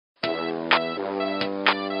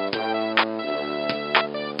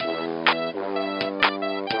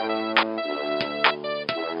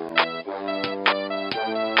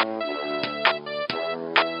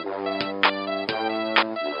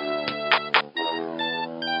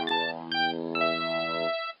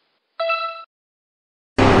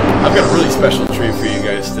I've got a really special treat for you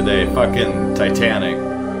guys today. Fucking Titanic.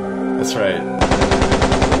 That's right.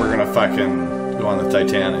 We're gonna fucking go on the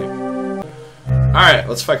Titanic. Alright,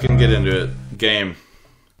 let's fucking get into it. Game.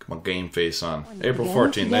 Come on, game face on. April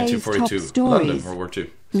 14th, 1942. London, World War II.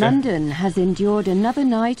 Okay. London has endured another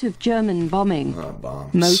night of German bombing.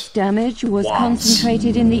 Bombs. Most damage was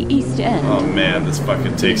concentrated in the East End. Oh man, this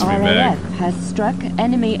fucking takes me back. RAF has struck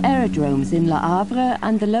enemy aerodromes in Le Havre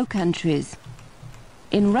and the Low Countries.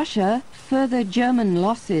 In Russia, further German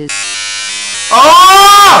losses.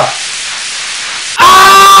 Ah!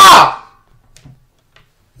 Ah!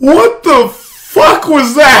 What the fuck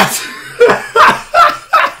was that?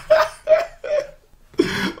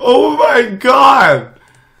 Oh my god!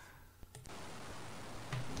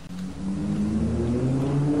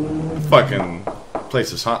 Fucking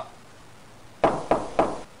place is hot.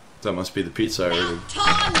 That must be the pizza I ordered.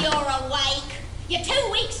 Tom, you're awake. You're 2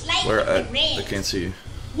 weeks late. Where with the rent. I can't see you.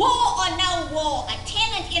 War or no war, a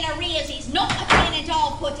tenant in arrears is not a tenant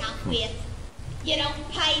I'll put up with. You don't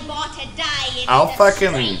pay by today.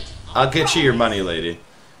 I'll get you your money, lady.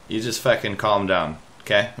 You just fucking calm down,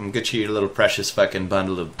 okay? I'm gonna get you your little precious fucking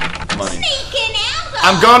bundle of money. Sneaking out.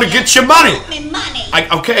 I'm gonna get you money. Money.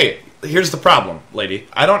 Okay, here's the problem, lady.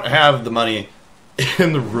 I don't have the money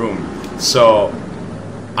in the room, so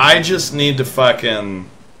I just need to fucking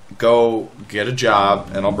go get a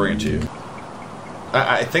job, and I'll bring it to you.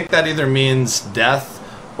 I think that either means death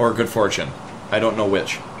or good fortune. I don't know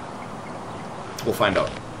which. We'll find out.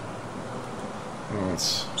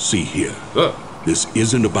 Let's see here. This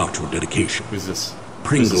isn't about your dedication. Who's this?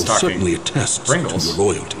 Pringles certainly attests to your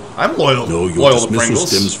loyalty. I'm loyal. No, loyal to Pringles.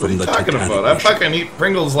 Stems from what are you the talking about? I fucking eat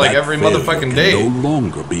Pringles like every motherfucking day. No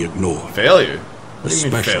longer be ignored. Failure? What do you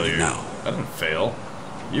mean Especially failure? now. I didn't fail.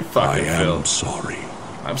 You fucking failed. I'm sorry.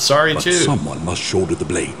 I'm sorry but too. Someone must shoulder the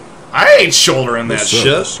blame. I ain't shouldering that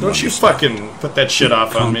shit. Don't you fucking put that shit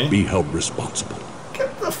off on me. Can't be held responsible.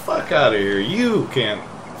 Get the fuck out of here. You can't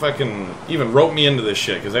fucking even rope me into this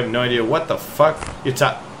shit because I have no idea what the fuck you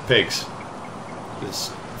pigs.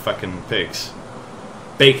 This fucking pigs.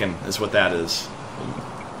 Bacon is what that is.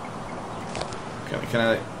 Can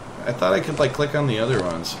I thought I could like click on the other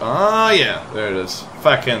ones. Oh yeah, there it is.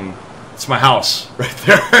 Fucking, it's my house right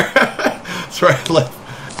there. That's where I live.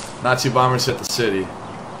 Nazi bombers hit the city.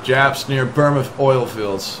 Japs near Burma oil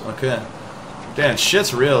fields. Okay. Damn,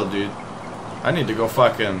 shit's real, dude. I need to go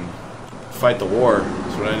fucking fight the war.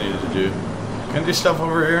 That's what I needed to do. Can I do stuff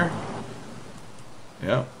over here?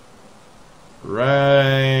 Yep.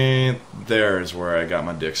 Right there is where I got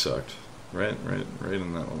my dick sucked. Right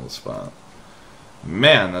in that little spot.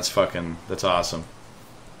 Man, that's awesome.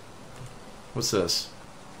 What's this?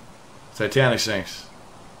 Titanic sinks.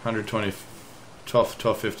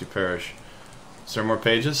 1250 perish. Is there more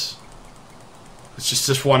pages? It's just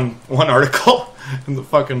this one article in the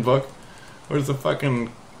fucking book. Where's the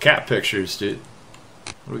fucking cat pictures, dude?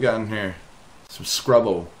 What do we got in here? Some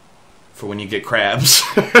scrubbo for when you get crabs.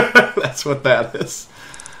 That's what that is.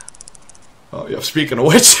 Oh yeah, speaking of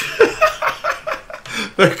which,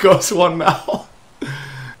 there goes one now.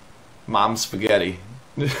 Mom spaghetti.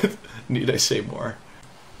 Need I say more?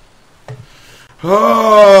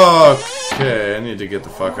 Okay, I need to get the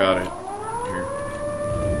fuck out of here.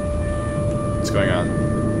 What's going on?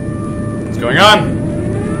 What's going on?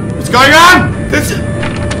 What's going on? This is...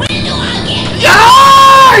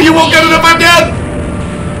 Yeah! You won't get it if I'm dead!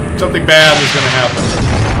 Something bad is gonna happen.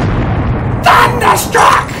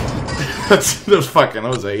 Thunderstruck! That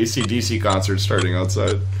was an AC/DC concert starting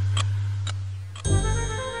outside.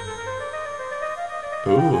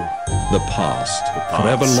 Ooh. The past,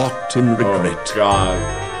 forever locked in regret. Oh, God.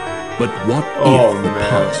 But what if the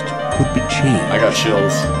past could be changed? I got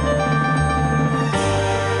chills.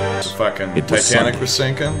 The fucking Titanic was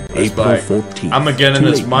sinking. April 14th. I'm getting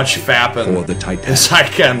as much fapping as I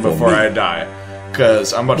can before I die.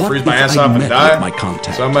 Because I'm about to freeze my ass off and die.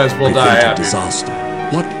 So I might as well die happy.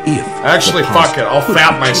 What if? Actually, fuck it. I'll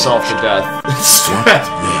fap myself to death.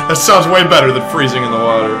 That sounds way better than freezing in the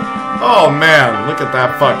water. Oh man, look at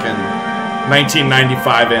that fucking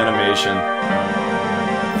 1995 animation.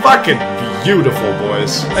 Fucking beautiful,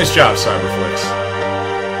 boys. Nice job, CyberFlix.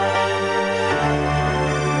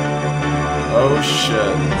 Oh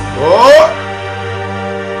shit. Oh!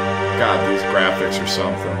 God, these graphics are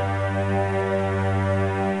something.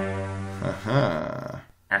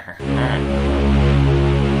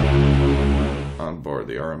 On board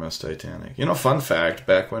the RMS Titanic. You know, fun fact,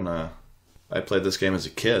 back when I played this game as a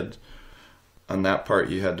kid, on that part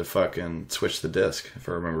you had to fucking switch the disc, if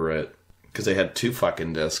I remember right. Because they had 2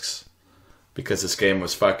 fucking discs. Because this game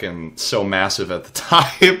was fucking so massive at the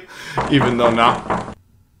time, even though not...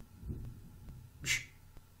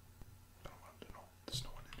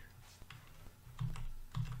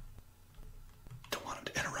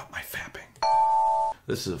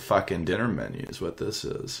 This is a fucking dinner menu is what this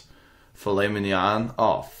is. Filet mignon.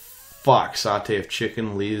 Oh, fuck. Sauté of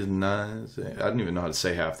chicken. I don't even know how to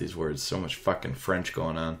say half these words. So much fucking French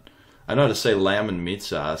going on. I know how to say lamb and meat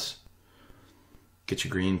sauce. Get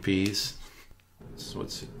your green peas.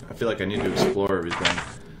 I feel like I need to explore everything.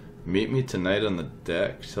 Meet me tonight on the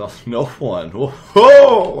deck. Tell no one.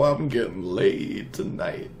 Whoa, I'm getting laid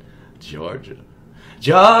tonight. Georgia.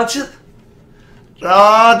 Georgia.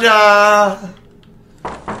 Georgia.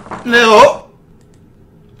 No.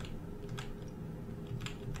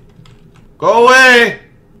 Go away.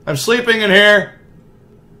 I'm sleeping in here.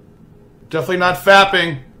 Definitely not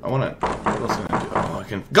fapping. What else can I do? Oh, I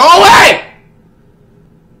can. Go away!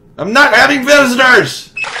 I'm not having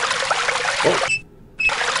visitors! Oh.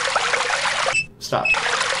 Stop.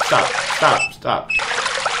 Stop. Stop. Stop.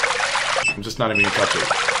 I'm just not even gonna touch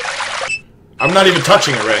it. I'm not even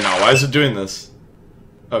touching it right now. Why is it doing this?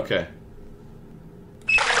 Okay.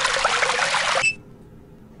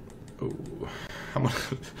 Ooh.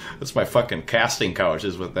 That's my fucking casting couch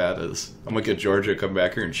is what that is. I'm gonna get Georgia to come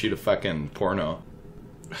back here and shoot a fucking porno.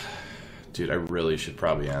 Dude, I really should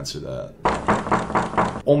probably answer that.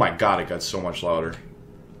 Oh my god, it got so much louder.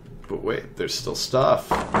 But wait, there's still stuff.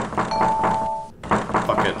 Fuck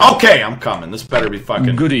it. Okay, I'm coming. This better be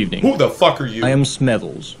fucking... Good evening. Who the fuck are you? I am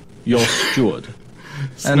Smevels, your steward.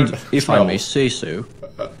 And if I may say so,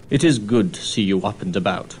 it is good to see you up and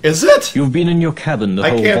about. Is it? You've been in your cabin the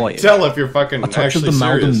whole voyage. I can't tell if you're fucking a touch actually of the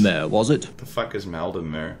serious. Maldon was it? The fuck is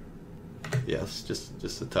Maldon? Yes,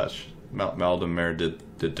 just a touch. Maldon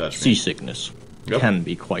did touch me. Seasickness can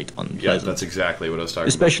be quite unpleasant. Yeah, that's exactly what I was talking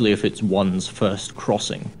especially if it's one's first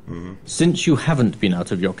crossing. Since you haven't been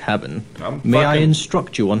out of your cabin, may I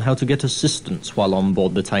instruct you on how to get assistance while on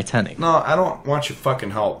board the Titanic? No, I don't want your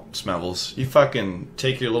fucking help, Smevels. You fucking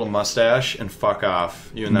take your little mustache and fuck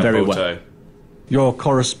off. You and that Very bow tie. well. Your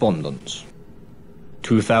correspondence.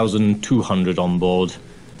 2,200 on board.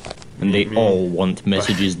 And they all want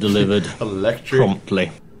messages delivered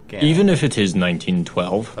promptly. Even if it is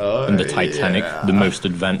 1912, and the Titanic, the most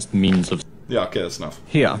advanced means of... Yeah, okay, that's enough.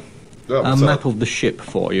 Here, a map of the ship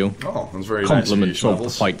for you. Oh, that's very Compliments nice of the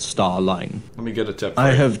White Star Line. Let me get a tip.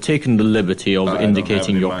 I have taken the liberty of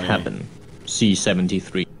indicating your cabin,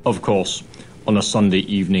 C-73. Of course, on a Sunday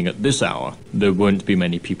evening at this hour, there won't be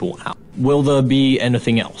many people out. Will there be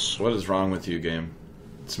anything else? What is wrong with you, game?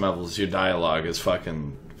 Smevels, your dialogue is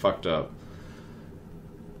fucking fucked up.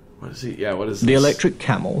 What is he? Yeah, what is this? The electric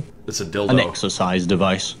camel. It's a dildo. An exercise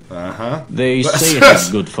device. Uh-huh. They say it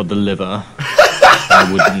is good for the liver. I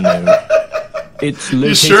wouldn't know. It's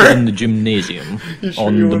located in the gymnasium,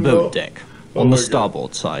 on the boat deck, on the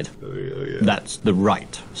starboard side. That's the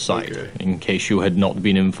right side, in case you had not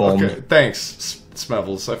been informed. Okay, thanks,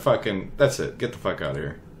 Smevels. That's it. Get the fuck out of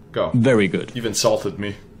here. Go. Very good. You've insulted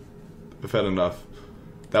me. I've had enough.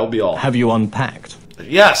 That'll be all. Have you unpacked?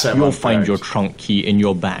 Yes, You'll find your trunk key in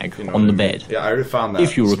your bag on the bed. Yeah, I already found that.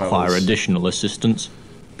 If you require additional assistance,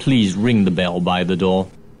 please ring the bell by the door.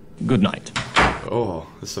 Good night. Oh,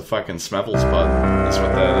 it's the fucking Smevels button. That's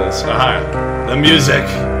what that is. Ah, the music.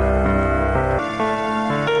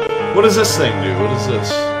 What does this thing do? What is this?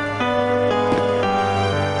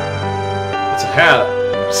 It's a hat.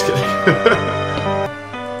 I'm just kidding.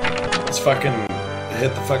 Let's fucking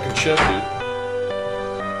hit the fucking ship, dude.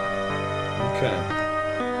 Okay.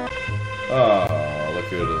 Oh, look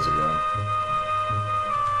who it is again.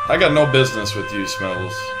 I got no business with you,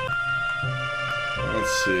 Smevels. Let's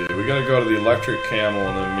see. We gotta go to the electric camel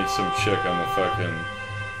and then meet some chick on the fucking...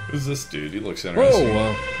 Who's this dude? He looks interesting.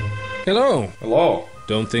 Whoa, hello. Hello.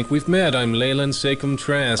 Don't think we've met. I'm Leyland Sekum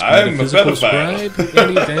Trask, I'm a metaphysical pedophile. scribe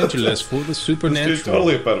and evangelist for the supernatural. This dude's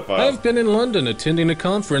totally a pedophile. I've been in London attending a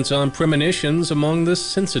conference on premonitions among the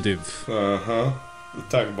sensitive. Uh-huh. We're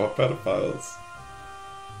talking about pedophiles.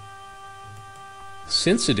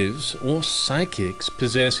 Sensitives, or psychics,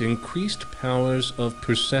 possess increased powers of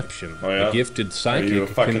perception. Oh, yeah? A gifted Are you a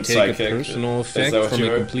psychic fucking can take psychic? a personal Is that effect what from you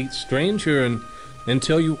a are? complete stranger and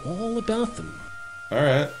tell you all about them.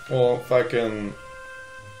 Alright, well, fucking...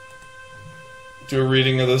 do a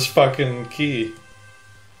reading of this fucking key.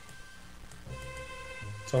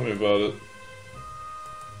 Tell me about it.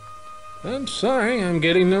 I'm sorry, I'm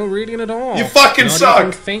getting no reading at all. You fucking Not suck!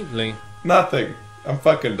 even faintly. Nothing. I'm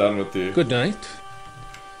fucking done with you. Good night.